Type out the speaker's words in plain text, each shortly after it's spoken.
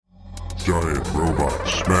giant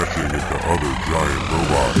robots smashing into other giant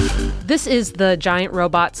robots. This is the Giant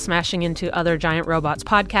Robots Smashing into Other Giant Robots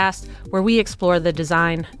podcast, where we explore the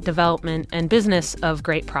design, development, and business of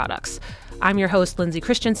great products. I'm your host, Lindsay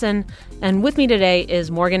Christensen, and with me today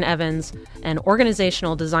is Morgan Evans, an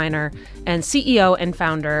organizational designer and CEO and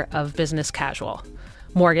founder of Business Casual.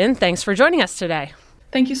 Morgan, thanks for joining us today.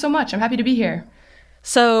 Thank you so much. I'm happy to be here.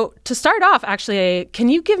 So to start off, actually, can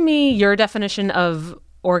you give me your definition of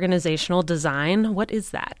organizational design? What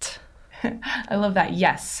is that? I love that.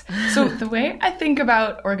 Yes. So the way I think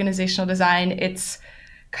about organizational design, it's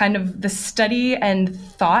kind of the study and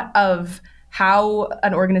thought of how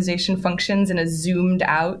an organization functions in a zoomed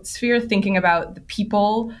out sphere, thinking about the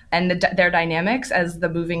people and their dynamics as the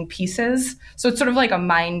moving pieces. So it's sort of like a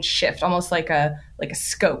mind shift, almost like a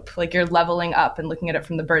scope, like you're leveling up and looking at it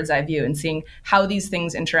from the bird's eye view and seeing how these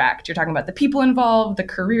things interact. You're talking about the people involved, the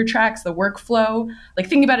career tracks, the workflow, like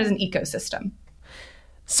thinking about it as an ecosystem.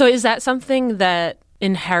 So is that something that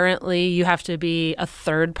inherently you have to be a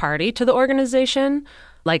third party to the organization,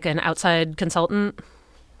 like an outside consultant?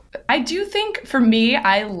 I do think for me,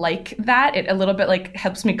 I like that. It a little bit like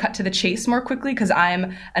helps me cut to the chase more quickly because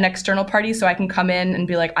I'm an external party. So I can come in and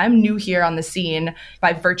be like, I'm new here on the scene.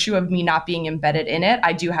 By virtue of me not being embedded in it,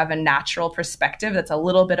 I do have a natural perspective that's a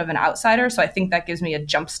little bit of an outsider. So I think that gives me a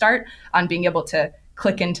jump start on being able to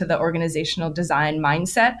click into the organizational design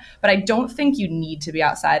mindset. But I don't think you need to be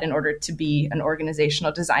outside in order to be an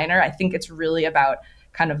organizational designer. I think it's really about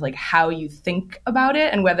kind of like how you think about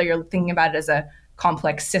it and whether you're thinking about it as a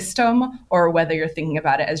complex system or whether you're thinking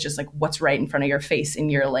about it as just like what's right in front of your face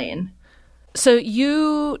in your lane. So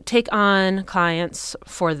you take on clients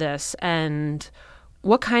for this, and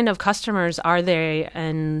what kind of customers are they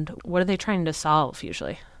and what are they trying to solve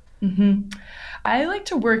usually? I like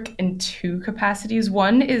to work in two capacities.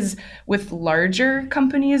 One is with larger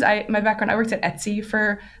companies. My background, I worked at Etsy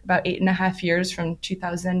for about 8.5 years from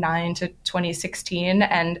 2009 to 2016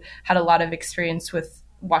 and had a lot of experience with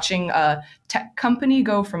watching a tech company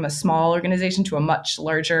go from a small organization to a much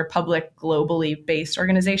larger public, globally based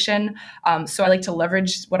organization. So I like to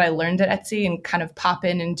leverage what I learned at Etsy and kind of pop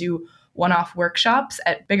in and do one-off workshops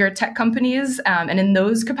at bigger tech companies. And in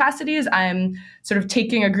those capacities, I'm sort of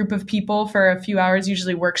taking a group of people for a few hours,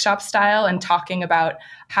 usually workshop style, and talking about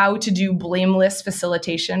how to do blameless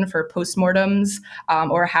facilitation for postmortems,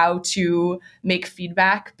 or how to make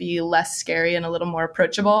feedback be less scary and a little more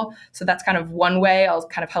approachable. So that's kind of one way I'll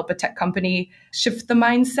kind of help a tech company shift the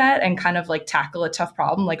mindset and kind of like tackle a tough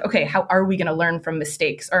problem. Like, okay, how are we going to learn from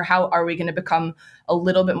mistakes? Or how are we going to become a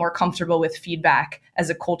little bit more comfortable with feedback as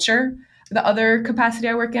a culture? The other capacity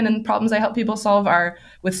I work in and problems I help people solve are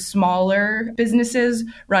with smaller businesses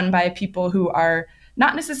run by people who are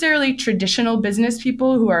not necessarily traditional business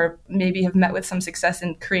people who are maybe have met with some success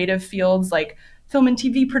in creative fields like film and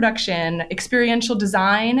TV production, experiential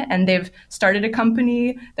design, and they've started a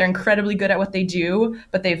company. They're incredibly good at what they do,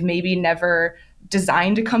 but they've maybe never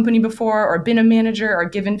designed a company before or been a manager or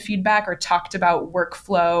given feedback or talked about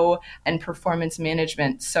workflow and performance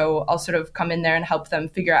management. So I'll sort of come in there and help them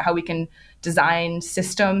figure out how we can design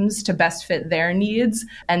systems to best fit their needs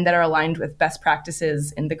and that are aligned with best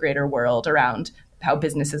practices in the greater world around how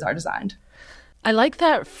businesses are designed. I like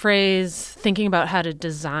that phrase, thinking about how to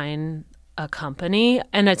design a company.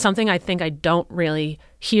 And it's something I think I don't really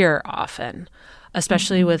hear often,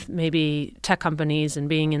 especially with maybe tech companies and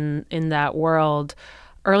being in that world.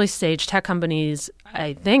 Early stage tech companies,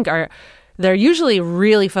 I think, they're usually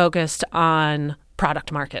really focused on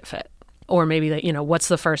product market fit, or maybe what's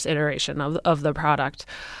the first iteration of the product.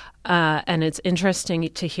 And it's interesting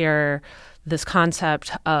to hear this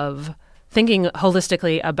concept of thinking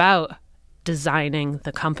holistically about designing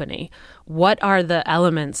the company. What are the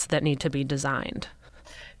elements that need to be designed?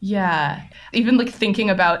 Yeah. Even like thinking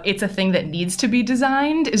about it's a thing that needs to be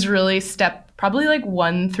designed is really step probably like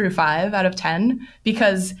 1 through 5 out of 10,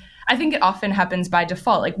 because I think it often happens by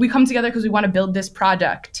default. Like we come together because we want to build this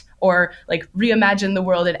product or like reimagine the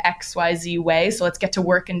world in XYZ way. So let's get to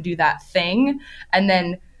work and do that thing. And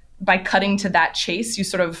then by cutting to that chase, you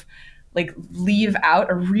sort of like leave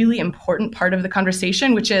out a really important part of the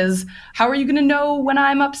conversation, which is how are you going to know when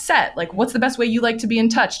I'm upset? Like, what's the best way you like to be in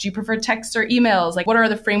touch? Do you prefer texts or emails? Like, what are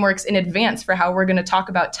the frameworks in advance for how we're going to talk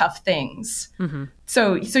about tough things?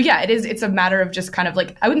 So yeah, it's a matter of just kind of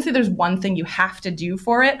like, I wouldn't say there's one thing you have to do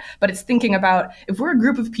for it, but it's thinking about if we're a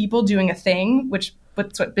group of people doing a thing, which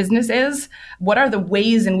that's what business is, what are the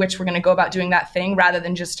ways in which we're going to go about doing that thing rather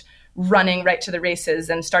than just running right to the races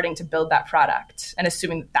and starting to build that product and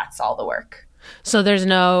assuming that that's all the work.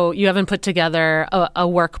 So you haven't put together a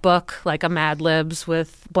workbook, like a Mad Libs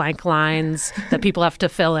with blank lines that people have to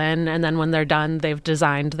fill in, and then when they're done, they've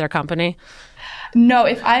designed their company? No,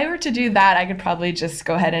 if I were to do that, I could probably just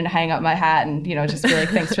go ahead and hang up my hat and, just be like,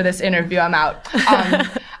 thanks for this interview, I'm out.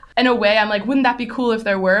 In a way, I'm like, wouldn't that be cool if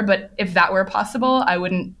there were? But if that were possible, I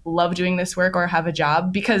wouldn't love doing this work or have a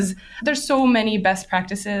job, because there's so many best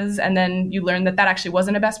practices. And then you learn that actually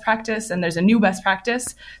wasn't a best practice and there's a new best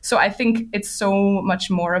practice. So I think it's so much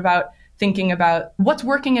more about thinking about what's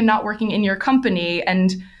working and not working in your company.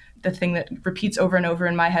 And the thing that repeats over and over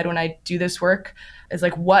in my head when I do this work is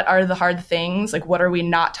like, what are the hard things? Like, what are we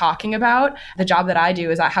not talking about? The job that I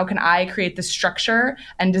do is how can I create the structure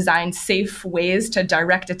and design safe ways to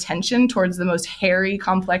direct attention towards the most hairy,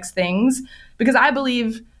 complex things? Because I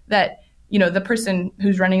believe that, the person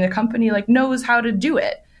who's running the company knows how to do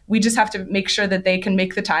it. We just have to make sure that they can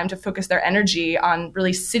make the time to focus their energy on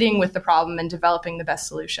really sitting with the problem and developing the best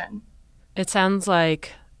solution. It sounds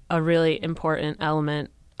like a really important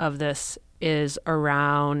element of this is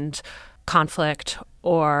around conflict,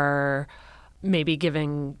 or maybe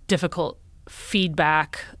giving difficult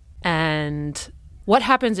feedback. And what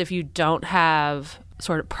happens if you don't have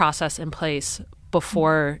sort of process in place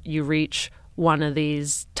before you reach one of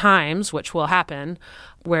these times, which will happen,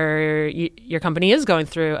 where your company is going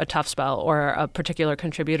through a tough spell, or a particular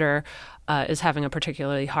contributor is having a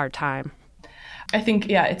particularly hard time? I think,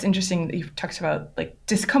 it's interesting that you've talked about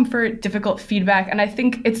discomfort, difficult feedback. And I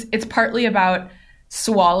think it's partly about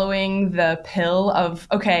swallowing the pill of,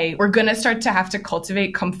 okay, we're going to start to have to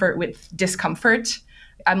cultivate comfort with discomfort.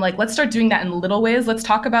 I'm like, let's start doing that in little ways. Let's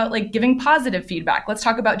talk about giving positive feedback. Let's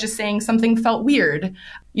talk about just saying something felt weird.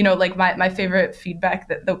 My favorite feedback,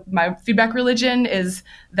 my feedback religion is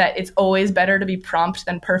that it's always better to be prompt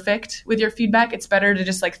than perfect with your feedback. It's better to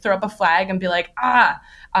just throw up a flag and be like,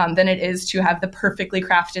 than it is to have the perfectly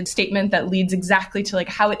crafted statement that leads exactly to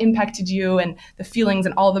how it impacted you and the feelings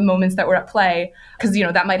and all the moments that were at play. Because,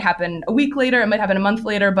 that might happen a week later, it might happen a month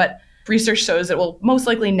later, but research shows it will most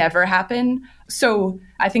likely never happen. So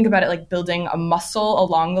I think about it building a muscle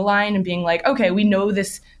along the line and being like, okay, we know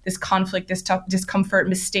this conflict, this discomfort,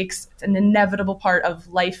 mistakes, it's an inevitable part of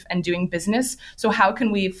life and doing business. So how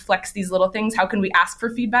can we flex these little things? How can we ask for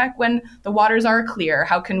feedback when the waters are clear?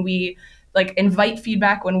 How can we invite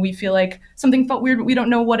feedback when we feel like something felt weird, but we don't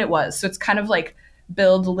know what it was? So it's kind of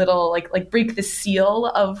build little, break the seal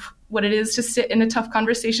of what it is to sit in a tough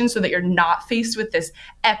conversation, so that you're not faced with this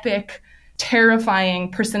epic, terrifying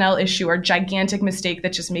personnel issue or gigantic mistake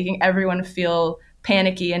that's just making everyone feel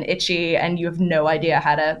panicky and itchy, and you have no idea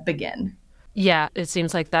how to begin. Yeah, it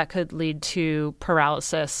seems like that could lead to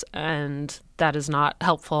paralysis, and that is not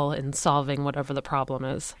helpful in solving whatever the problem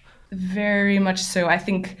is. Very much so. I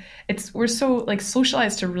think we're so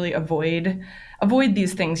socialized to really avoid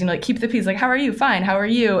these things, keep the peace, how are you? Fine. How are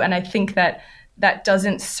you? And I think that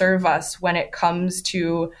doesn't serve us when it comes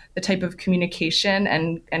to the type of communication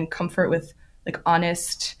and comfort with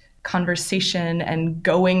honest conversation and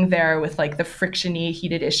going there with the frictiony,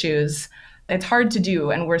 heated issues. It's hard to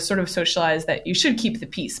do. And we're sort of socialized that you should keep the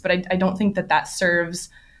peace, but I don't think that serves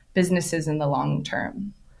businesses in the long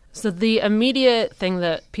term. So the immediate thing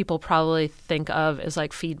that people probably think of is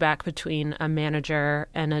feedback between a manager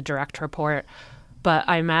and a direct report. But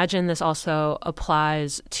I imagine this also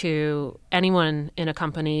applies to anyone in a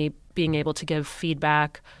company being able to give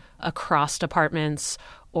feedback across departments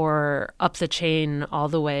or up the chain all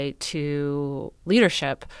the way to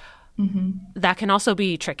leadership. Mm-hmm. That can also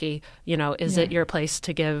be tricky. Is it your place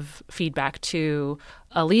to give feedback to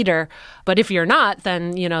a leader? But if you're not,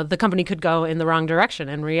 then, the company could go in the wrong direction.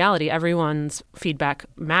 In reality, everyone's feedback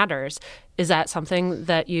matters. Is that something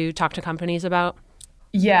that you talk to companies about?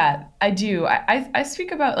 Yeah, I do. I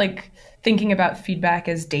speak about thinking about feedback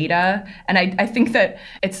as data. And I think that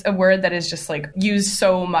it's a word that is just used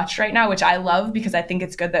so much right now, which I love, because I think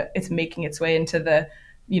it's good that it's making its way into the,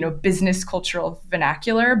 business cultural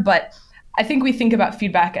vernacular. But I think we think about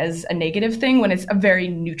feedback as a negative thing when it's a very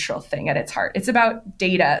neutral thing at its heart. It's about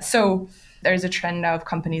data. So there's a trend now of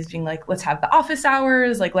companies being let's have the office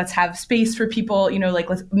hours, let's have space for people,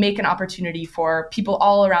 let's make an opportunity for people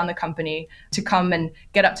all around the company to come and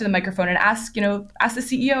get up to the microphone and ask the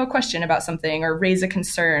CEO a question about something or raise a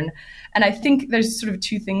concern. And I think there's sort of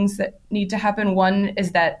two things that need to happen. One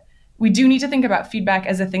is that we do need to think about feedback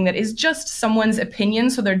as a thing that is just someone's opinion.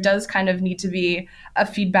 So there does kind of need to be a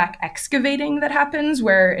feedback excavating that happens,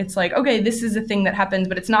 where it's okay, this is a thing that happens,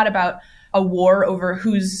 but it's not about a war over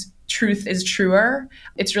whose truth is truer.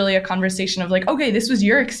 It's really a conversation of like, okay, this was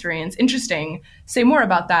your experience. Interesting. Say more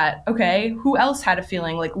about that. Okay, who else had a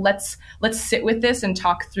feeling? Like, let's sit with this and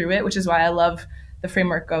talk through it, which is why I love the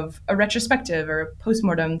framework of a retrospective or a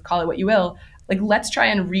postmortem, call it what you will. Like, let's try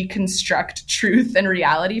and reconstruct truth and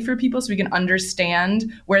reality for people so we can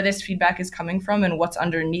understand where this feedback is coming from and what's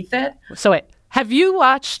underneath it. So wait, have you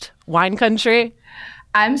watched Wine Country?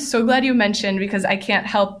 I'm so glad you mentioned, because I can't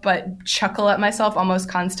help but chuckle at myself almost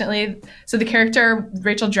constantly. So the character,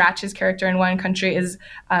 Rachel Dratch's character in Wine Country is,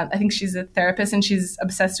 I think she's a therapist and she's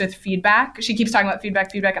obsessed with feedback. She keeps talking about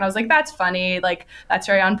feedback. And I was like, that's funny. Like, that's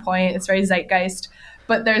very on point. It's very zeitgeist.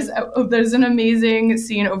 But there's an amazing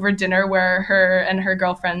scene over dinner where her and her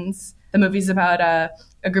girlfriends, the movie's about a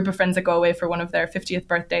group of friends that go away for one of their 50th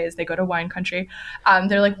birthdays. They go to Wine Country.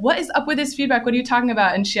 They're like, what is up with this feedback? What are you talking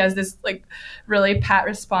about? And she has this like really pat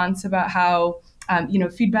response about how,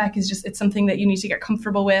 feedback is just, it's something that you need to get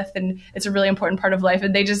comfortable with. And it's a really important part of life.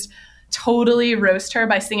 And they just totally roast her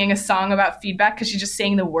by singing a song about feedback because she's just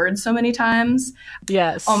saying the word so many times.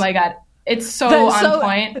 Yes. Oh my God. It's so on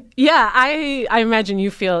point. Yeah, I imagine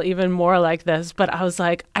you feel even more like this, but I was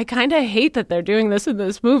like, I kind of hate that they're doing this in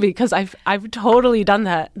this movie because I've totally done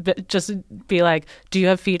that. But just be like, do you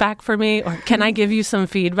have feedback for me? Or can I give you some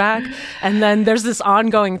feedback? And then there's this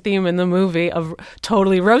ongoing theme in the movie of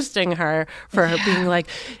totally roasting her for her being like,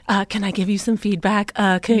 can I give you some feedback?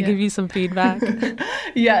 Can I give you some feedback?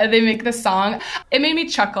 Yeah, they make the song. It made me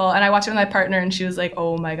chuckle, and I watched it with my partner, and she was like,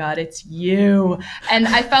 oh my God, it's you. And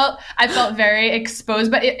I felt very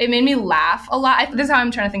exposed, but it made me laugh a lot. This is how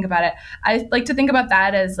I'm trying to think about it. I like to think about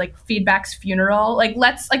that as like feedback's funeral. Like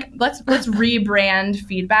let's rebrand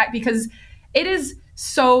feedback, because it is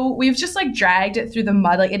so, we've just like dragged it through the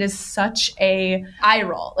mud. Like it is such a eye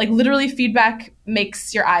roll. Like literally feedback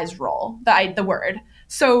makes your eyes roll, the word.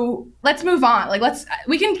 So let's move on. Like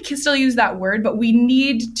we can still use that word, but we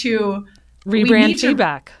need to rebrand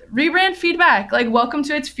feedback. Rebrand feedback. Like, welcome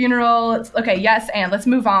to its funeral. Okay, yes, and let's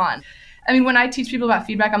move on. I mean, when I teach people about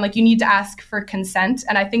feedback, I'm like, you need to ask for consent.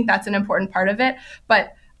 And I think that's an important part of it.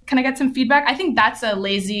 But can I get some feedback? I think that's a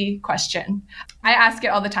lazy question. I ask it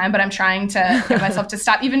all the time, but I'm trying to get myself to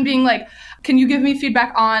stop even being like, can you give me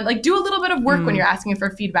feedback on, like, do a little bit of work when you're asking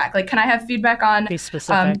for feedback. Like, can I have feedback on, be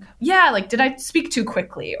specific. Like, did I speak too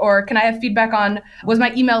quickly? Or can I have feedback on, was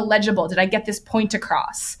my email legible? Did I get this point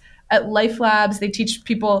across? At Life Labs, they teach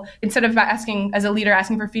people, instead of asking, as a leader,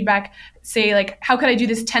 asking for feedback, say like, how could I do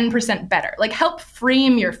this 10% better? Like, help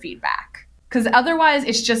frame your feedback. Because otherwise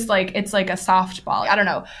it's just like, it's like a softball. I don't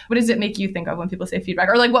know. What does it make you think of when people say feedback?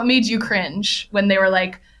 Or like, what made you cringe when they were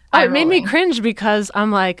like, it made me cringe because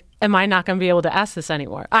I'm like, am I not going to be able to ask this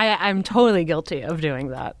anymore? I'm totally guilty of doing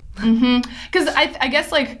that. Because I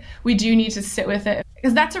guess like we do need to sit with it,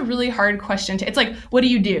 because that's a really hard question it's like, what do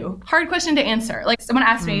you do? Hard question to answer. Like someone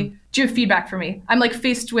asked me, do you have feedback for me? I'm like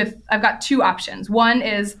faced with, I've got two options. One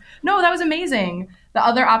is, no, that was amazing. The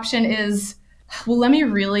other option is, well, let me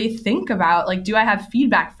really think about, like, do I have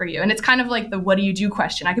feedback for you? And it's kind of like the what do you do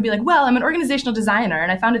question. I could be like, well, I'm an organizational designer and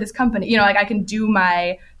I founded this company. Like I can do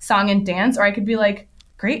my song and dance, or I could be like,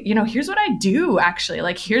 great, here's what I do actually.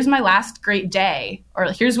 Like, here's my last great day, or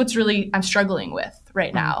here's what's really I'm struggling with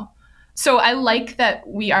right now. So I like that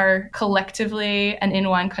we are collectively and in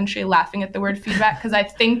Wine Country laughing at the word feedback, because I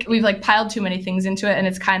think we've like piled too many things into it and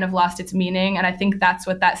it's kind of lost its meaning. And I think that's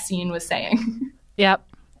what that scene was saying. Yep.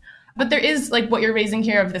 But there is like what you're raising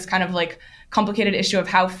here of this kind of like complicated issue of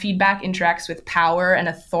how feedback interacts with power and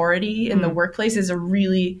authority in the workplace is a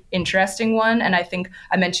really interesting one. And I think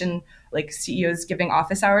I mentioned like CEOs giving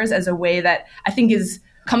office hours as a way that I think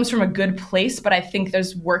comes from a good place, but I think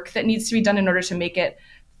there's work that needs to be done in order to make it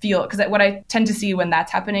feel, because what I tend to see when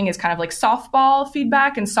that's happening is kind of like softball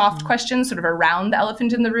feedback and soft questions sort of around the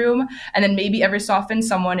elephant in the room. And then maybe every so often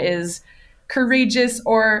someone is courageous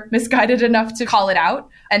or misguided enough to call it out.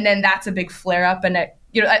 And then that's a big flare up. And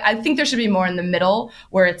I think there should be more in the middle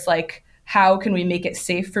where it's like, how can we make it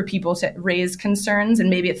safe for people to raise concerns? And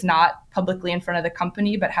maybe it's not publicly in front of the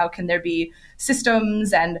company, but how can there be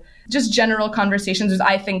systems and just general conversations, which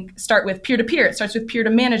I think start with peer-to-peer. It starts with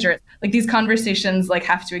peer-to-manager. Like these conversations like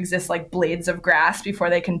have to exist like blades of grass before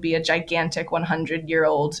they can be a gigantic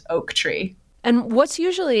 100-year-old oak tree. And what's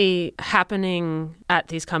usually happening at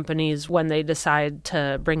these companies when they decide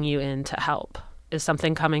to bring you in to help? Is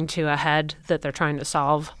something coming to a head that they're trying to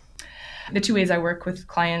solve? The two ways I work with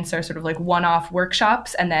clients are sort of like one-off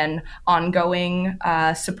workshops and then ongoing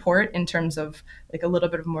support in terms of like a little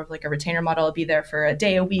bit of more of like a retainer model. I'll be there for a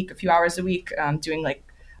day a week, a few hours a week, doing like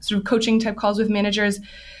sort of coaching type calls with managers.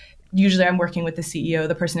 Usually I'm working with the CEO,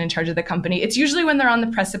 the person in charge of the company. It's usually when they're on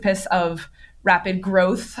the precipice of rapid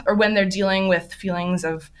growth, or when they're dealing with feelings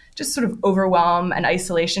of just sort of overwhelm and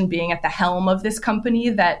isolation being at the helm of this company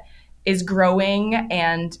that is growing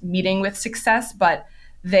and meeting with success, but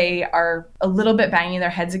they are a little bit banging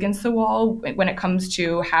their heads against the wall when it comes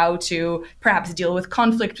to how to perhaps deal with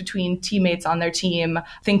conflict between teammates on their team,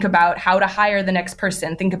 think about how to hire the next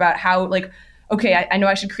person, think about how, like, okay, I know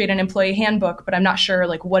I should create an employee handbook, but I'm not sure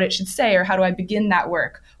like what it should say or how do I begin that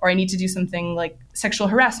work? Or I need to do something like sexual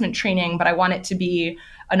harassment training, but I want it to be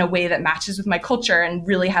in a way that matches with my culture and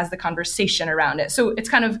really has the conversation around it. So it's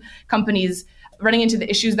kind of companies running into the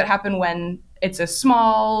issues that happen when it's a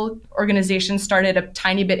small organization started a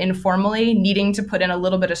tiny bit informally, needing to put in a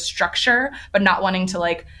little bit of structure, but not wanting to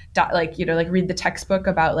like read the textbook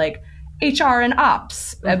about like HR and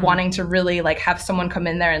ops, and wanting to really like have someone come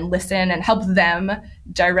in there and listen and help them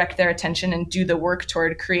direct their attention and do the work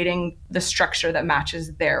toward creating the structure that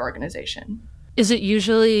matches their organization. Is it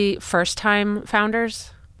usually first-time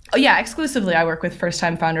founders? Oh, yeah, exclusively I work with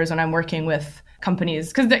first-time founders when I'm working with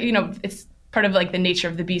companies because, it's part of like the nature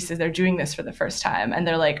of the beast is they're doing this for the first time and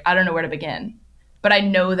they're like, I don't know where to begin. But I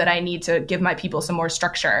know that I need to give my people some more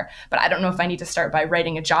structure, but I don't know if I need to start by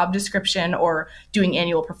writing a job description or doing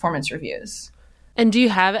annual performance reviews. And do you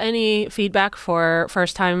have any feedback for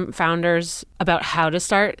first-time founders about how to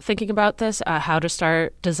start thinking about this, how to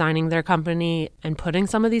start designing their company and putting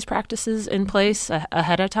some of these practices in place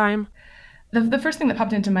ahead of time? The first thing that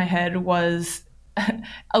popped into my head was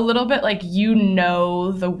a little bit like,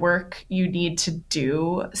 the work you need to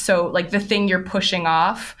do. So like the thing you're pushing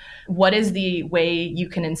off, what is the way you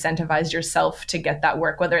can incentivize yourself to get that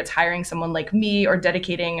work, whether it's hiring someone like me or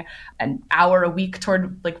dedicating an hour a week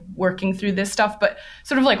toward like working through this stuff, but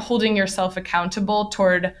sort of like holding yourself accountable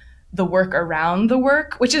toward the work around the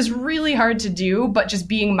work, which is really hard to do, but just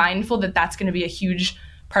being mindful that that's going to be a huge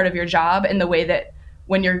part of your job in the way that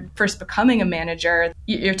when you're first becoming a manager,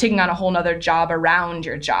 you're taking on a whole nother job around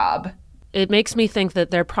your job. It makes me think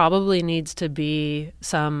that there probably needs to be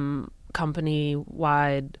some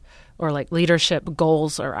company-wide or like leadership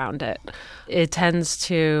goals around it. It tends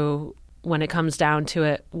to, when it comes down to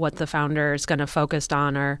it, what the founder is going to focus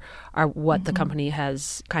on are what the company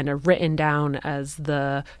has kind of written down as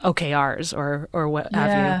the OKRs or what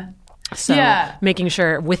have you. So making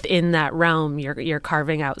sure within that realm, you're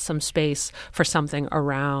carving out some space for something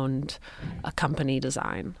around a company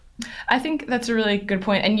design. I think that's a really good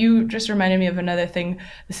point. And you just reminded me of another thing.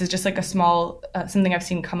 This is just like a small, something I've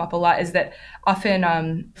seen come up a lot is that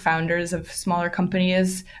often founders of smaller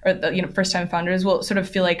companies or first-time founders will sort of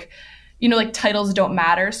feel like, like titles don't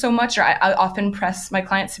matter so much. Or I often press my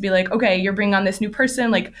clients to be like, okay, you're bringing on this new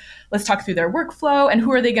person, like let's talk through their workflow and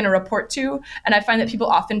who are they going to report to? And I find that people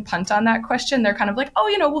often punt on that question. They're kind of like, oh,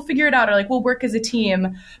 we'll figure it out, or like we'll work as a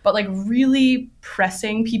team. But like really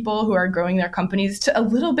pressing people who are growing their companies to a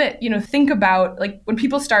little bit, think about like when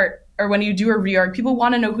people start or when you do a reorg, people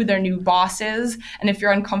want to know who their new boss is. And if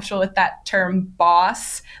you're uncomfortable with that term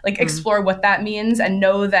boss, like explore what that means and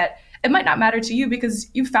know that it might not matter to you because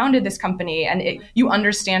you founded this company and you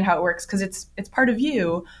understand how it works because it's part of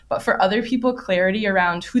you. But for other people, clarity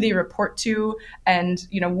around who they report to and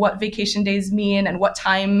what vacation days mean and what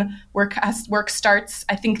time work starts.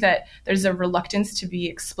 I think that there's a reluctance to be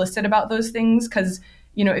explicit about those things because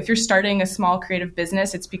if you're starting a small creative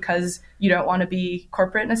business, it's because you don't want to be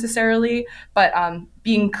corporate necessarily. But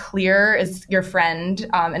being clear is your friend,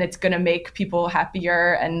 and it's going to make people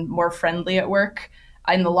happier and more friendly at work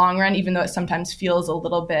in the long run, even though it sometimes feels a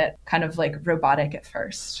little bit kind of like robotic at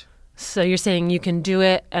first. So you're saying you can do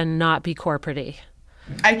it and not be corporate-y?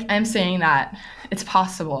 I'm saying that. It's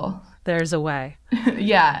possible. There's a way.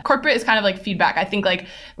 Yeah. Corporate is kind of like feedback. I think like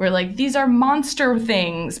we're like, these are monster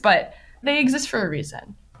things, but they exist for a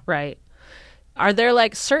reason. Right. Are there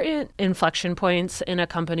like certain inflection points in a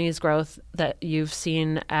company's growth that you've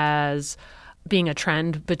seen as being a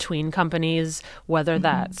trend between companies, whether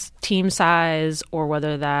that's team size or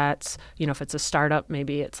whether that's, if it's a startup,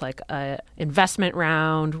 maybe it's like a investment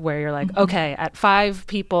round where you're like, okay, at 5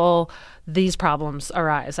 people, these problems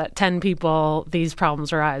arise. At 10 people, these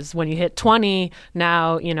problems arise. When you hit 20,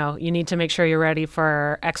 now, you need to make sure you're ready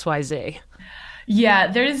for XYZ.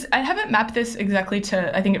 Yeah, I haven't mapped this exactly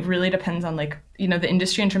I think it really depends on like, the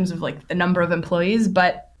industry in terms of like the number of employees,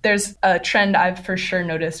 but there's a trend I've for sure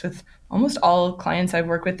noticed with almost all clients I've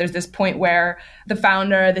worked with. There's this point where the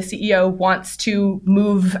founder, the CEO wants to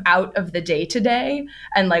move out of the day-to-day.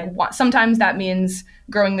 And like sometimes that means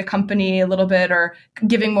growing the company a little bit or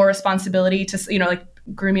giving more responsibility to, like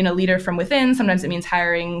grooming a leader from within. Sometimes it means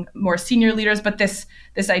hiring more senior leaders. But this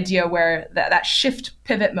idea where that shift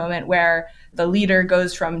pivot moment where the leader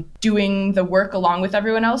goes from doing the work along with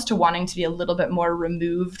everyone else to wanting to be a little bit more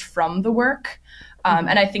removed from the work.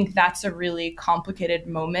 And I think that's a really complicated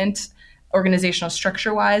moment, organizational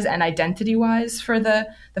structure-wise and identity-wise for the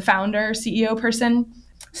founder, CEO person.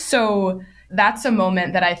 So that's a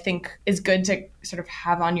moment that I think is good to sort of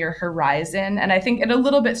have on your horizon. And I think it a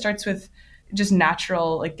little bit starts with just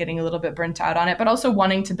natural, like getting a little bit burnt out on it, but also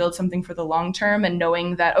wanting to build something for the long term and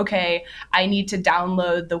knowing that, okay, I need to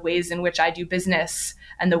download the ways in which I do business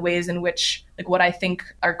and the ways in which, like, what I think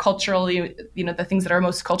are culturally, the things that are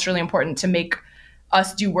most culturally important to make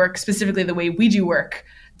us do work, specifically the way we do work,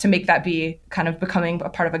 to make that be kind of becoming a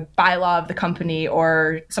part of a bylaw of the company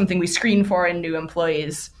or something we screen for in new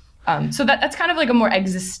employees. So that's kind of like a more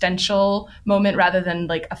existential moment rather than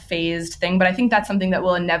like a phased thing. But I think that's something that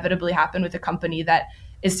will inevitably happen with a company that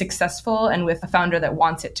is successful and with a founder that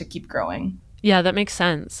wants it to keep growing. Yeah, that makes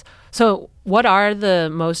sense. So what are the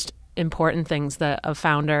most important things that a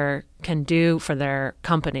founder can do for their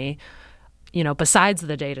company, besides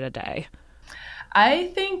the day-to-day? I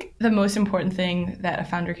think the most important thing that a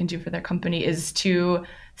founder can do for their company is to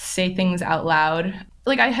say things out loud.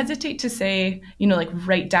 Like, I hesitate to say,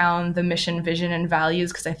 write down the mission, vision, and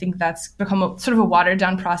values, because I think that's become sort of a watered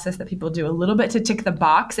down process that people do a little bit to tick the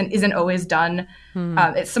box and isn't always done.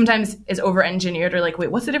 It sometimes is over engineered, or like,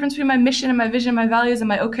 wait, what's the difference between my mission and my vision, and my values and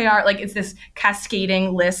my OKR? Like, it's this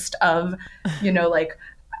cascading list of,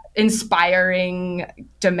 inspiring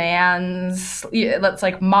demands, that's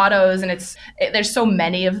like mottos, and there's so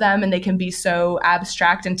many of them, and they can be so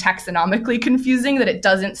abstract and taxonomically confusing that it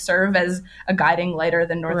doesn't serve as a guiding light or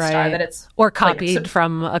the North Star that it's or copied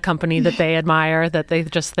from a company that they admire, that they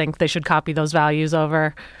just think they should copy those values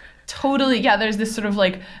over. Totally. Yeah, there's this sort of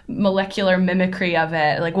like molecular mimicry of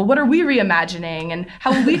it. Like, well, what are we reimagining and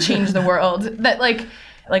how will we change the world? That like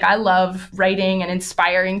I love writing and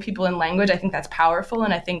inspiring people in language. I think that's powerful.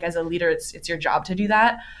 And I think as a leader, it's your job to do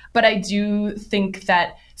that. But I do think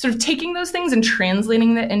that sort of taking those things and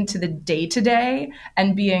translating it into the day-to-day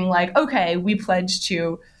and being like, okay, we pledge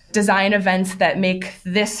to design events that make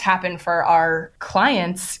this happen for our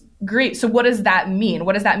clients. Great. So what does that mean?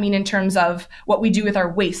 What does that mean in terms of what we do with our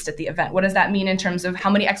waste at the event? What does that mean in terms of how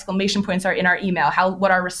many exclamation points are in our email?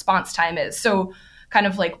 What our response time is? So kind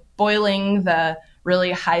of like boiling the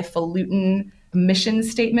really highfalutin mission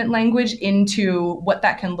statement language into what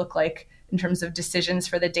that can look like in terms of decisions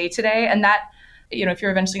for the day-to-day. And that, if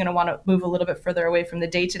you're eventually going to want to move a little bit further away from the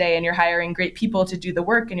day-to-day and you're hiring great people to do the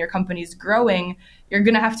work and your company's growing, you're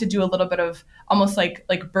going to have to do a little bit of almost like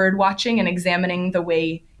bird watching and examining the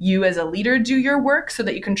way you as a leader do your work so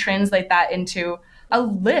that you can translate that into a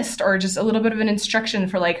list or just a little bit of an instruction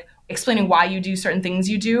for like explaining why you do certain things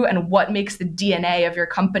you do and what makes the DNA of your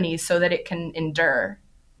company so that it can endure.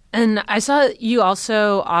 And I saw you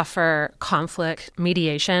also offer conflict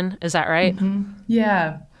mediation. Is that right? Mm-hmm.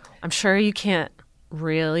 Yeah. I'm sure you can't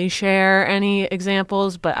really share any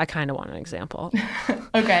examples, but I kind of want an example.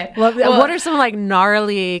 Okay. Well, what are some like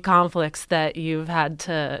gnarly conflicts that you've had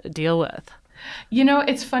to deal with?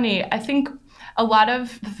 It's funny. I think a lot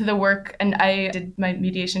of the work, and I did my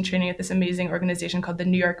mediation training at this amazing organization called the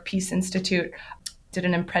New York Peace Institute, did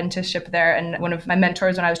an apprenticeship there. And one of my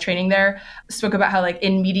mentors when I was training there spoke about how like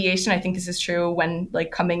in mediation, I think this is true when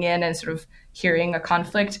like coming in and sort of hearing a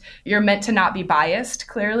conflict, you're meant to not be biased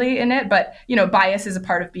clearly in it, but bias is a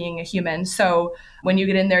part of being a human. So when you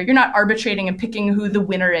get in there, you're not arbitrating and picking who the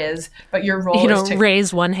winner is, but your role is to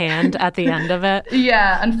raise one hand at the end of it.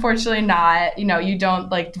 Yeah, unfortunately not. You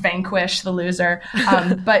don't like vanquish the loser,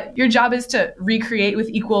 but your job is to recreate with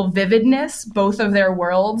equal vividness both of their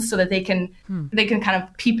worlds so that they can kind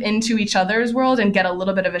of peep into each other's world and get a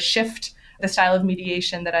little bit of a shift. The style of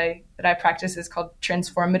mediation that I practice is called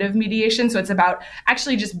transformative mediation. So it's about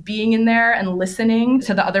actually just being in there and listening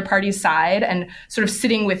to the other party's side and sort of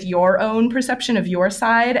sitting with your own perception of your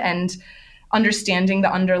side and understanding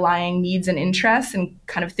the underlying needs and interests and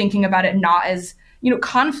kind of thinking about it not as,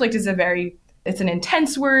 conflict is it's an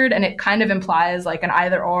intense word and it kind of implies like an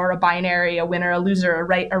either or, a binary, a winner, a loser, a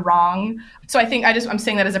right, a wrong. So I think I'm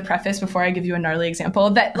saying that as a preface before I give you a gnarly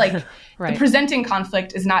example that like right. The presenting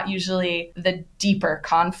conflict is not usually the deeper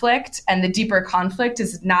conflict, and the deeper conflict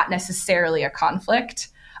is not necessarily a conflict.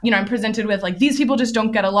 I'm presented with like, these people just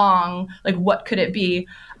don't get along. Like, what could it be?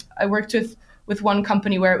 I worked with one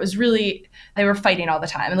company where it was really, they were fighting all the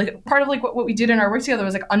time. And like part of like what we did in our work together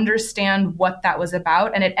was like understand what that was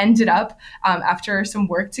about. And it ended up after some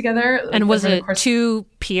work together. And was it two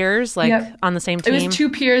peers on the same team? It was two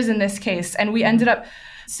peers in this case. And we ended up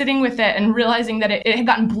sitting with it and realizing that it had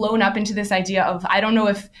gotten blown up into this idea of, I don't know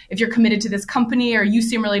if you're committed to this company, or you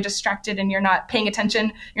seem really distracted and you're not paying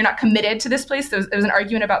attention, you're not committed to this place. There was an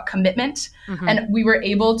argument about commitment. And we were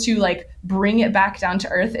able to like bring it back down to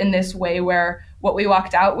earth in this way where what we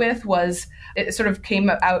walked out with was, it sort of came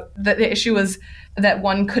out that the issue was that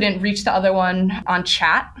one couldn't reach the other one on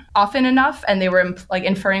chat often enough. And they were like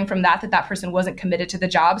inferring from that person wasn't committed to the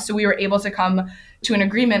job. So we were able to come to an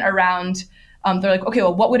agreement around, they're like, okay,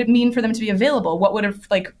 well, what would it mean for them to be available? What would a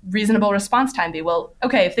like reasonable response time be? Well,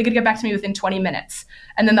 okay, if they could get back to me within 20 minutes.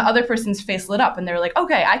 And then the other person's face lit up and they're like,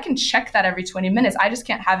 okay, I can check that every 20 minutes. I just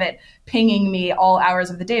can't have it pinging me all hours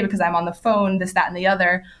of the day because I'm on the phone, this, that, and the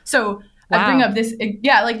other. So I bring up this,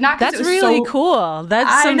 like not because that's really cool.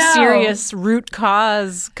 That's some serious root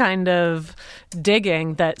cause kind of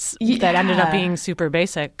digging that ended up being super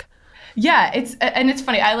basic. Yeah, it's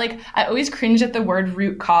funny. I always cringe at the word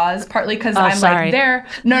root cause, partly because sorry.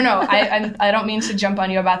 I don't mean to jump on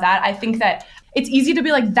you about that. I think that it's easy to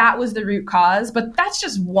be like, that was the root cause, but that's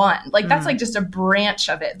just one. Like, that's like just a branch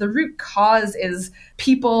of it. The root cause is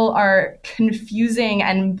people are confusing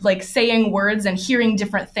and like saying words and hearing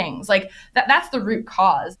different things. Like that's the root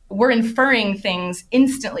cause. We're inferring things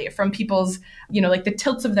instantly from people's, like the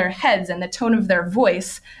tilts of their heads and the tone of their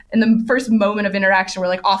voice. In the first moment of interaction, we're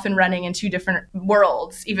like often running in two different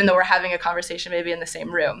worlds, even though we're having a conversation maybe in the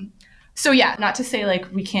same room. So yeah, not to say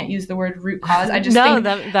like we can't use the word root cause. I just think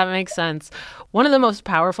that makes sense. One of the most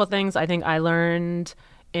powerful things I think I learned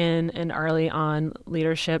in an early on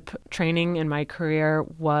leadership training in my career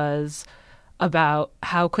was about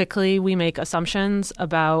how quickly we make assumptions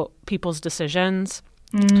about people's decisions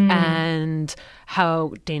and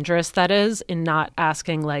how dangerous that is in not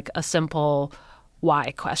asking like a simple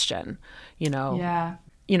why question. Yeah.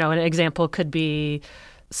 An example could be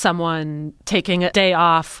someone taking a day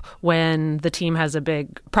off when the team has a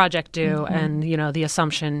big project due and the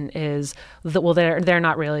assumption is that they're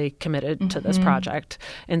not really committed to this project,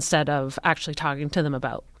 instead of actually talking to them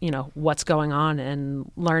about what's going on and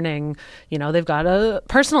learning they've got a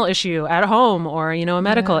personal issue at home or a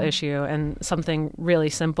medical issue, and something really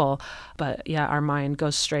simple. But yeah, our mind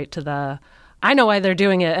goes straight to I know why they're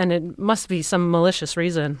doing it and it must be some malicious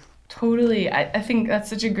reason. Totally. I think that's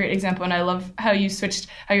such a great example. And I love how you switched,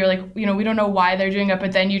 how you're like, we don't know why they're doing it,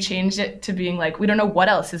 but then you changed it to being like, we don't know what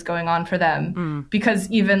else is going on for them. Because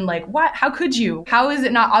even like, what, how could you? How is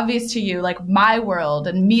it not obvious to you, like my world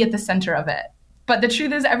and me at the center of it? But the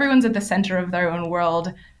truth is everyone's at the center of their own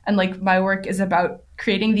world. And like my work is about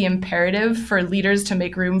creating the imperative for leaders to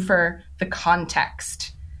make room for the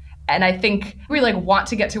context. And I think we like want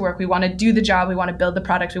to get to work. We want to do the job. We want to build the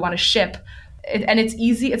product. We want to ship. And it's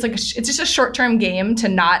easy. It's like it's just a short-term game to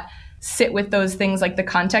not sit with those things like the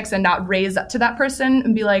context and not raise up to that person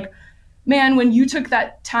and be like, man, when you took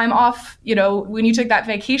that time off, when you took that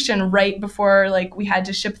vacation right before like we had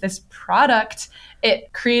to ship this product,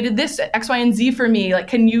 it created this X, Y, and Z for me. Like,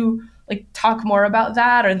 can you like talk more about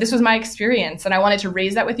that? Or this was my experience and I wanted to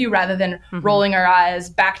raise that with you rather than rolling our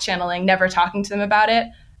eyes, back channeling, never talking to them about it.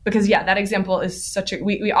 Because yeah, that example is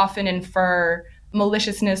we often infer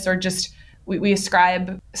maliciousness or just we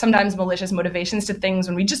ascribe sometimes malicious motivations to things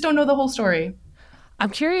when we just don't know the whole story. I'm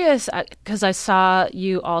curious because I saw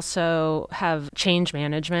you also have change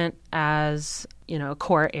management as, a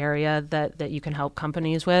core area that you can help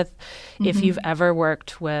companies with. If you've ever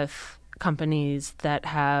worked with companies that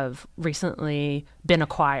have recently been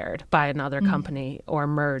acquired by another company or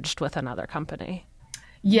merged with another company.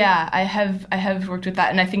 Yeah, I have worked with that.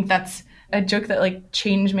 And I think that's a joke that like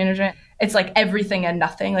change management, it's like everything and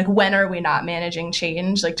nothing. Like when are we not managing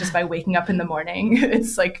change? Like just by waking up in the morning,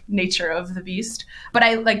 it's like nature of the beast. But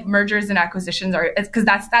I like mergers and acquisitions because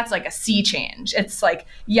that's like a sea change. It's like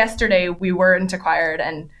yesterday we weren't acquired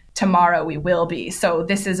and tomorrow we will be. So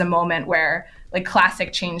this is a moment where like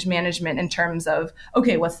classic change management in terms of,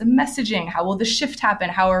 okay, what's the messaging? How will the shift happen?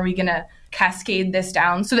 How are we going to cascade this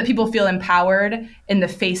down so that people feel empowered in the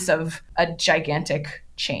face of a gigantic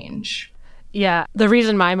change? Yeah, the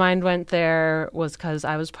reason my mind went there was because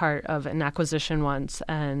I was part of an acquisition once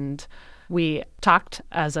and we talked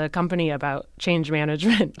as a company about change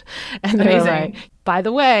management. And they were like, by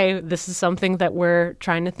the way, this is something that we're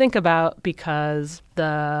trying to think about because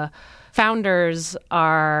the founders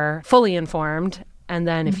are fully informed. And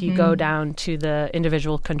then if you go down to the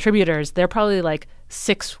individual contributors, they're probably like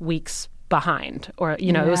 6 weeks behind, or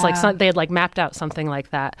it was like they had like mapped out something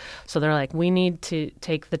like that. So they're like, we need to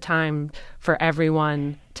take the time for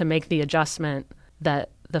everyone to make the adjustment that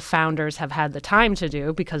the founders have had the time to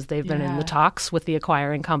do because they've been in the talks with the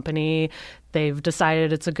acquiring company. They've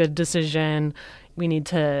decided it's a good decision. We need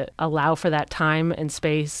to allow for that time and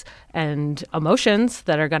space and emotions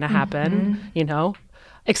that are going to happen,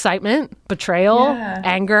 excitement, betrayal,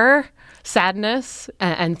 anger, sadness,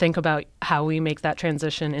 and think about how we make that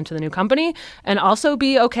transition into the new company, and also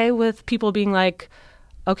be okay with people being like,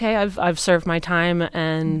 okay, I've served my time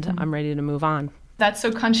and I'm ready to move on. That's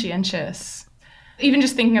so conscientious. Even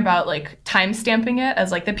just thinking about like time stamping it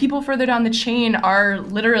as like the people further down the chain are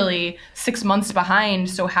literally 6 months behind.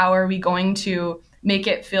 So how are we going to make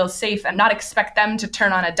it feel safe and not expect them to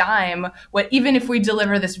turn on a dime? Even if we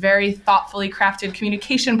deliver this very thoughtfully crafted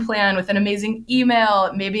communication plan with an amazing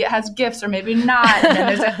email, maybe it has gifts or maybe not. And then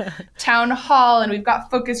there's a town hall and we've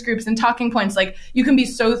got focus groups and talking points. Like you can be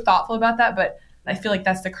so thoughtful about that. But I feel like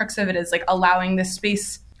that's the crux of it, is like allowing this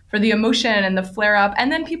space for the emotion and the flare up,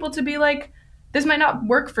 and then people to be like, this might not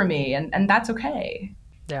work for me, and that's okay.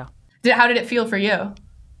 Yeah. How did it feel for you?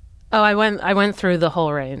 Oh, I went through the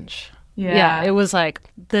whole range. Yeah, it was like,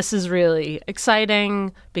 this is really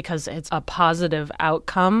exciting because it's a positive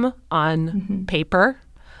outcome on paper.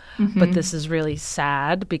 But this is really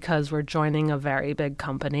sad because we're joining a very big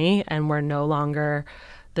company and we're no longer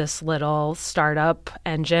this little startup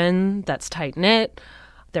engine that's tight-knit.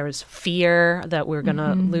 There's fear that we're going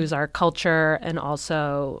to lose our culture and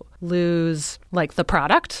also lose like the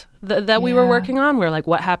product that we were working on. We're like,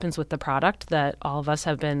 what happens with the product that all of us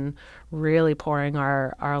have been really pouring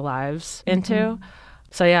our lives into?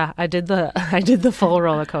 So yeah, I did the full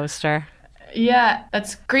roller coaster. Yeah,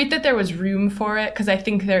 that's great that there was room for it, because I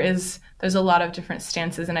think there's a lot of different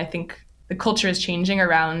stances, and I think the culture is changing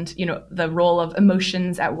around, the role of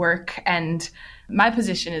emotions at work. And my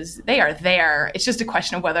position is they are there. It's just a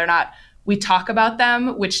question of whether or not we talk about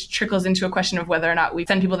them, which trickles into a question of whether or not we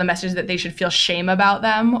send people the message that they should feel shame about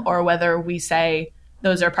them, or whether we say,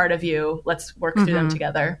 those are part of you, let's work through them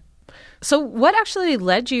together. So what actually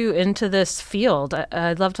led you into this field?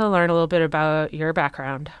 I'd love to learn a little bit about your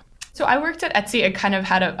background. So I worked at Etsy. I kind of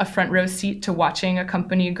had a front row seat to watching a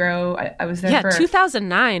company grow. I was there for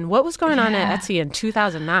 2009. What was going on at Etsy in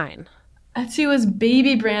 2009? Etsy was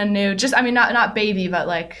baby brand new. Not baby, but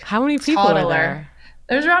like how many people toddler. were there?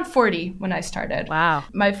 There was around 40 when I started. Wow.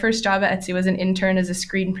 My first job at Etsy was an intern as a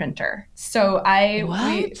screen printer. So I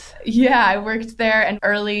worked there, and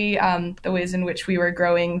early the ways in which we were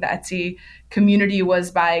growing the Etsy community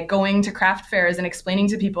was by going to craft fairs and explaining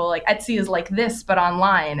to people like Etsy is like this but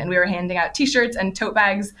online, and we were handing out t-shirts and tote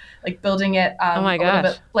bags, like building it a little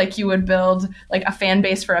bit like you would build like a fan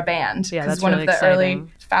base for a band. Yeah, that's one really of the exciting.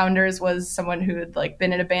 Early founders was someone who had like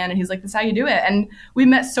been in a band, and he's like, this is how you do it. And we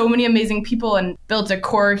met so many amazing people and built a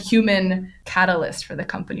core human catalyst for the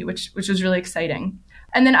company, which was really exciting.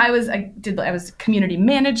 And then I was community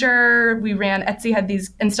manager. We ran, Etsy had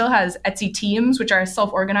these, and still has, Etsy teams, which are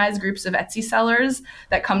self-organized groups of Etsy sellers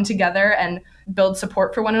that come together and build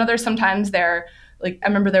support for one another. Sometimes they're like, I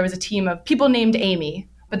remember there was a team of people named Amy,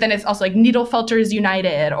 but then it's also like Needle Felters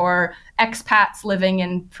United or expats living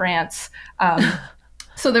in France.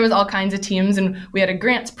 So there was all kinds of teams, and we had a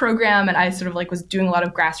grants program, and I sort of like was doing a lot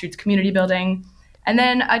of grassroots community building. And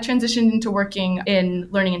then I transitioned into working in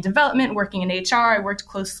learning and development, working in HR. I worked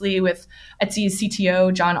closely with Etsy's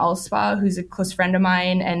CTO, John Alspa, who's a close friend of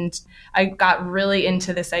mine. And I got really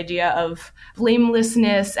into this idea of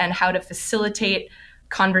blamelessness and how to facilitate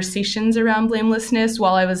conversations around blamelessness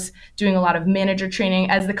while I was doing a lot of manager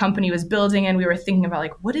training as the company was building. And we were thinking about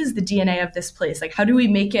like, what is the DNA of this place? Like, how do we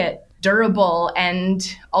make it durable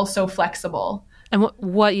and also flexible? And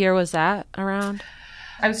what year was that around?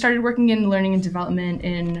 I started working in learning and development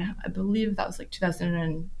in, I believe that was like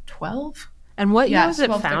 2012. And what year was it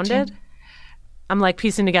 12, founded? 13. I'm like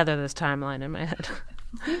piecing together this timeline in my head.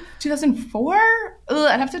 2004?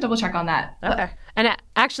 I'd have to double check on that. Okay. And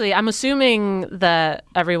actually, I'm assuming that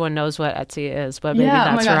everyone knows what Etsy is, but maybe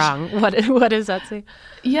that's wrong. What is Etsy?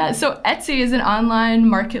 Yeah, so Etsy is an online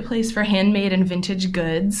marketplace for handmade and vintage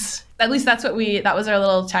goods. At least that was our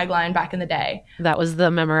little tagline back in the day. That was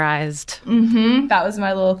the memorized. That was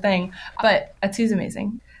my little thing. But Etsy's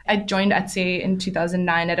amazing. I joined Etsy in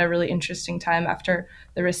 2009 at a really interesting time after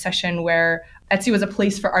the recession, where Etsy was a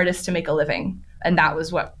place for artists to make a living. And that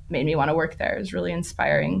was what made me want to work there. It was really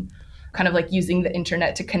inspiring, kind of like using the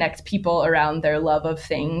internet to connect people around their love of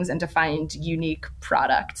things and to find unique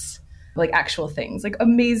products, like actual things, like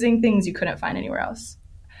amazing things you couldn't find anywhere else.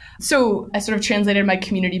 So I sort of translated my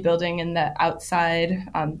community building in the outside,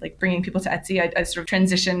 like bringing people to Etsy. I sort of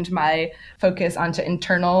transitioned my focus onto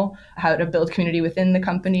internal, how to build community within the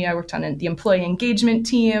company. I worked on the employee engagement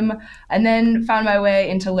team, and then found my way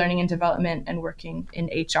into learning and development and working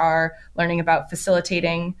in HR, learning about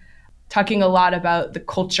facilitating, talking a lot about the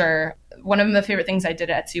culture. One of the favorite things I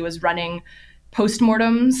did at Etsy was running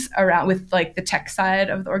postmortems around with like the tech side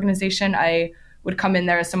of the organization. I would come in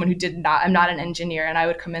there as someone I'm not an engineer, and I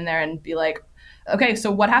would come in there and be like, okay, so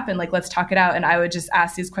what happened? Like, let's talk it out. And I would just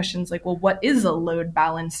ask these questions like, well, what is a load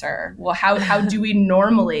balancer? Well, how do we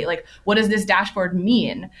normally, like, what does this dashboard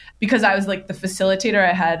mean? Because I was like the facilitator,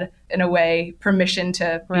 I had, in a way, permission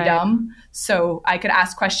to be dumb. So I could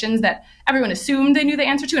ask questions that everyone assumed they knew the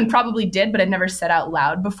answer to and probably did, but I'd never said out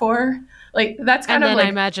loud before. Like, that's kind of like... And then I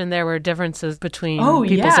imagine there were differences between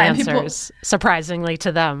people's answers, surprisingly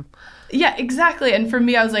to them. Yeah, exactly. And for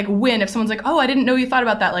me, I was like, if someone's like, oh, I didn't know you thought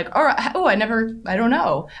about that. Like, I don't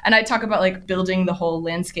know. And I talk about like building the whole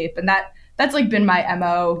landscape. And that's like been my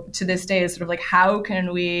MO to this day, is sort of like, how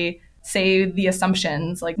can we say the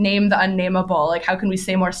assumptions, like name the unnameable? Like, how can we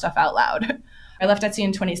say more stuff out loud? I left Etsy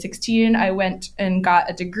in 2016. I went and got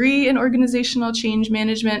a degree in organizational change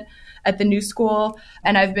management at the New School.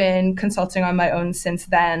 And I've been consulting on my own since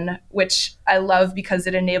then, which I love because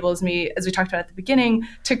it enables me, as we talked about at the beginning,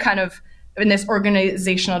 to kind of, in this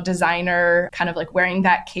organizational designer, kind of like wearing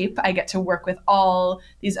that cape, I get to work with all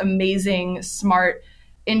these amazing, smart,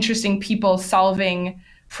 interesting people solving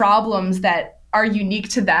problems that are unique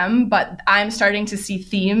to them, but I'm starting to see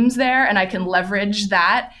themes there, and I can leverage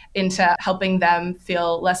that into helping them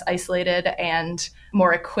feel less isolated and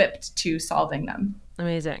more equipped to solving them.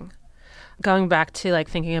 Amazing. Going back to like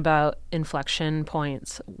thinking about inflection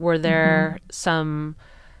points, were there some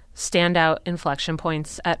standout inflection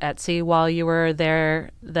points at Etsy while you were there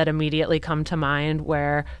that immediately come to mind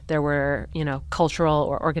where there were, cultural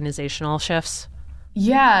or organizational shifts?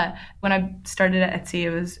 Yeah. When I started at Etsy,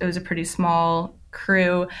 it was a pretty small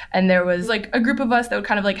crew, and there was like a group of us that would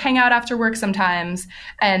kind of like hang out after work sometimes.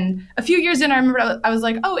 And a few years in, I remember I was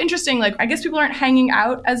like, oh, interesting. Like, I guess people aren't hanging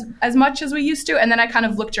out as much as we used to. And then I kind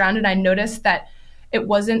of looked around and I noticed that it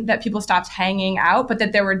wasn't that people stopped hanging out, but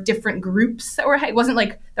that there were different groups that were, it wasn't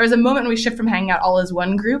like, there was a moment when we shift from hanging out all as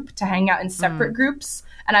one group to hanging out in separate groups.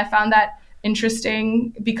 And I found that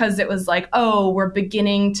interesting because it was like, oh, we're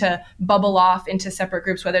beginning to bubble off into separate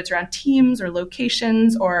groups, whether it's around teams or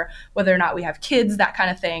locations or whether or not we have kids, that kind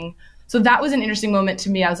of thing. So that was an interesting moment to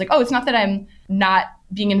me. I was like, oh, it's not that I'm not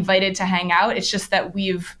being invited to hang out. It's just that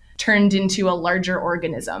we've turned into a larger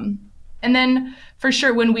organism. And then for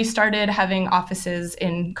sure, when we started having offices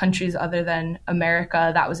in countries other than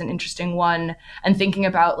America, that was an interesting one. And thinking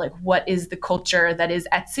about like, what is the culture that is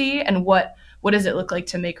Etsy, and what does it look like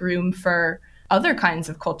to make room for other kinds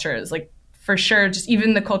of cultures? Like, for sure, just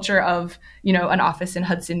even the culture of, an office in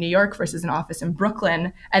Hudson, New York versus an office in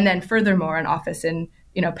Brooklyn. And then furthermore, an office in,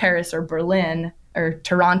 Paris or Berlin or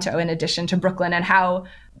Toronto, in addition to Brooklyn, and how,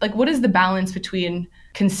 like, what is the balance between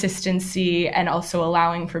consistency and also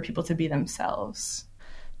allowing for people to be themselves?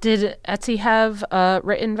 Did Etsy have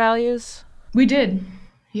written values? We did.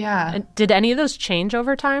 Yeah. And did any of those change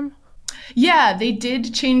over time? Yeah, they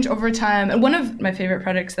did change over time. And one of my favorite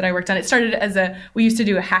projects that I worked on, it started we used to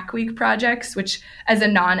do Hack Week projects, which as a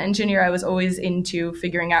non-engineer, I was always into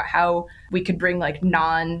figuring out how we could bring like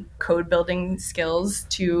non-code building skills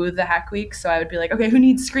to the Hack Week. So I would be like, okay, who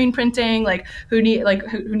needs screen printing? Like who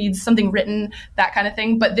needs something written, that kind of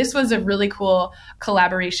thing. But this was a really cool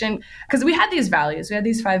collaboration because we had these values. We had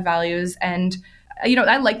these 5 values, and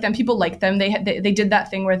I like them. People like them. They did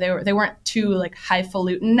that thing where they weren't too like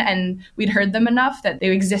highfalutin, and we'd heard them enough that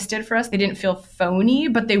they existed for us. They didn't feel phony,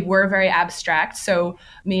 but they were very abstract. So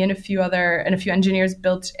me and a few engineers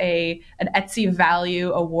built an Etsy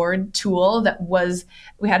value award tool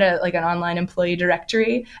we had an online employee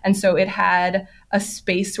directory, and so it had a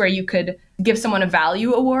space where you could give someone a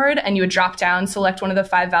value award, and you would drop down, select one of the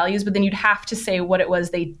 5 values, but then you'd have to say what it was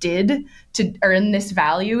they did to earn this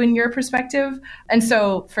value in your perspective. And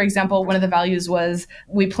so, for example, one of the values was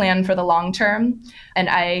we plan for the long term. And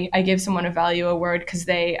I gave someone a value award because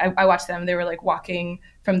I watched them. They were like walking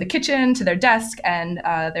from the kitchen to their desk, and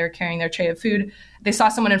they were carrying their tray of food. They saw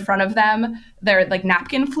someone in front of them, their like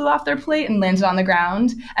napkin flew off their plate and landed on the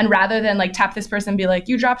ground. And rather than like tap this person and be like,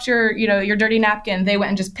 you dropped your dirty napkin, they went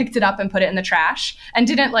and just picked it up and put it in the trash and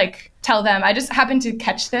didn't like tell them. I just happened to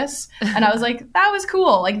catch this. And I was like, that was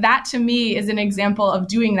cool. Like, that to me is an example of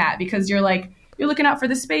doing that, because you're looking out for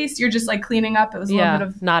the space. You're just like cleaning up. It was a little bit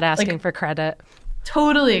of not asking for credit.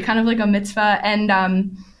 Totally. Kind of like a mitzvah. And,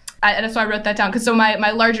 so I wrote that down because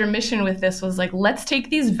my larger mission with this was like, let's take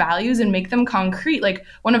these values and make them concrete. Like,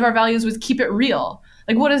 one of our values was keep it real.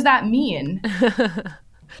 Like, what does that mean?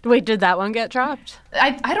 Wait, did that one get dropped?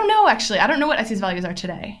 I don't know, actually. I don't know what Etsy's values are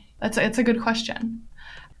today. It's a good question.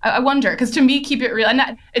 I wonder, because to me, keep it real,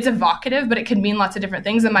 and it's evocative, but it can mean lots of different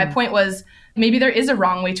things. And my point was, maybe there is a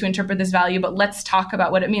wrong way to interpret this value, but let's talk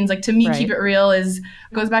about what it means. Like, to me, keep it real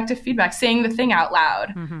goes back to feedback, saying the thing out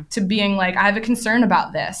loud, to being like, I have a concern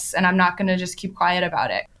about this, and I'm not going to just keep quiet about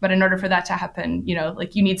it. But in order for that to happen,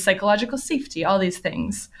 you need psychological safety, all these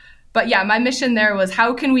things. But yeah, my mission there was,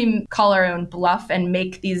 how can we call our own bluff and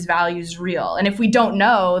make these values real? And if we don't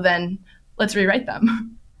know, then let's rewrite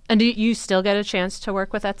them. And do you still get a chance to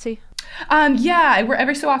work with Etsy? Yeah, I work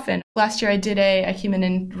every so often. Last year I did a human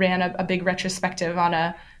and ran a big retrospective on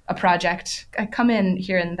a project. I come in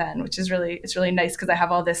here and then, which is it's really nice because I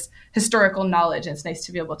have all this historical knowledge, and it's nice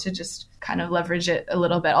to be able to just kind of leverage it a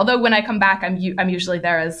little bit. Although when I come back, I'm usually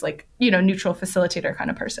there as neutral facilitator kind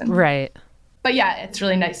of person. Right. But yeah, it's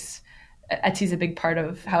really nice. Etsy's a big part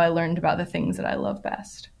of how I learned about the things that I love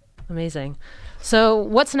best. Amazing. So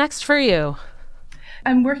what's next for you?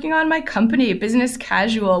 I'm working on my company, Business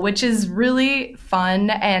Casual, which is really fun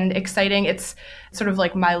and exciting. It's sort of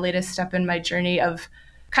like my latest step in my journey of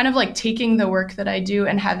kind of like taking the work that I do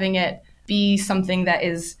and having it be something that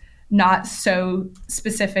is not so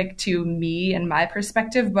specific to me and my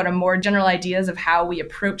perspective, but a more general ideas of how we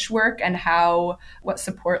approach work and what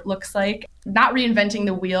support looks like. Not reinventing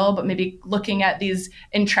the wheel, but maybe looking at these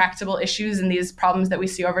intractable issues and these problems that we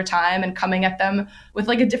see over time and coming at them with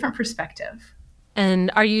like a different perspective.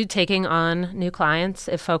 And are you taking on new clients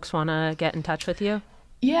if folks want to get in touch with you?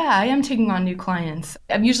 Yeah, I am taking on new clients.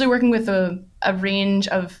 I'm usually working with a range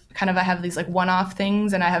of I have these like one-off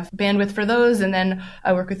things, and I have bandwidth for those. And then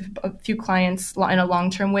I work with a few clients in a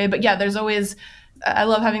long-term way. But yeah, I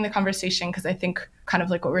love having the conversation, because I think kind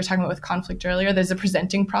of like what we were talking about with conflict earlier, there's a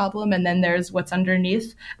presenting problem and then there's what's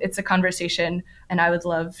underneath. It's a conversation, and I would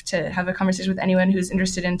love to have a conversation with anyone who's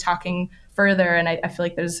interested in talking further. And I feel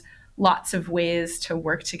like there's lots of ways to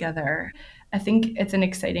work together. I think it's an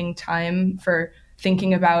exciting time for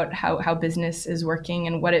thinking about how business is working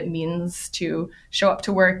and what it means to show up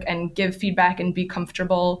to work and give feedback and be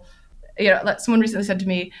comfortable. Someone recently said to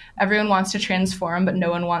me, everyone wants to transform, but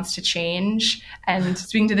no one wants to change. And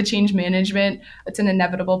speaking to the change management, it's an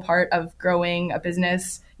inevitable part of growing a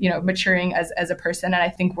business, maturing as a person. And I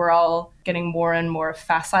think we're all getting more and more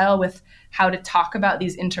facile with how to talk about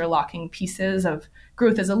these interlocking pieces of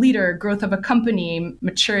growth as a leader, growth of a company,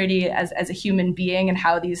 maturity as a human being, and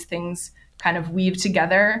how these things kind of weave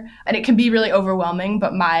together. And it can be really overwhelming,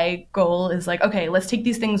 but my goal is like, okay, let's take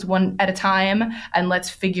these things one at a time and let's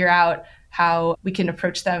figure out how we can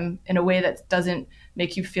approach them in a way that doesn't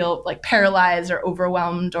make you feel like paralyzed or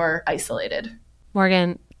overwhelmed or isolated.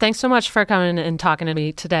 Morgan, thanks so much for coming and talking to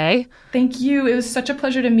me today. Thank you. It was such a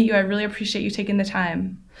pleasure to meet you. I really appreciate you taking the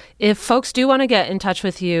time. If folks do want to get in touch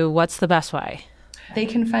with you, what's the best way? They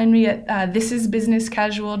can find me at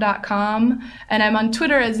thisisbusinesscasual.com, and I'm on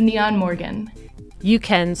Twitter as Neon Morgan. You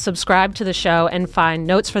can subscribe to the show and find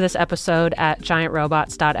notes for this episode at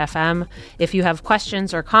giantrobots.fm. If you have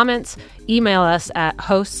questions or comments, email us at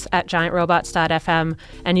hosts@giantrobots.fm,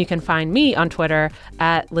 and you can find me on Twitter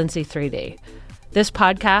at Lindsay3D. This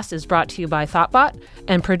podcast is brought to you by Thoughtbot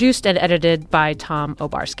and produced and edited by Tom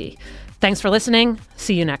Obarski. Thanks for listening.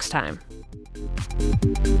 See you next time.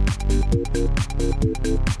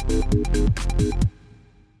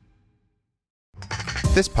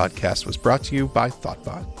 This podcast was brought to you by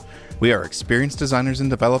Thoughtbot. We are experienced designers and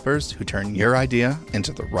developers who turn your idea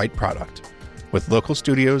into the right product. With local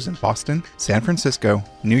studios in Boston, San Francisco,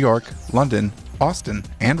 New York, London, Austin,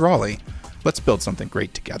 and Raleigh, let's build something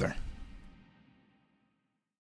great together.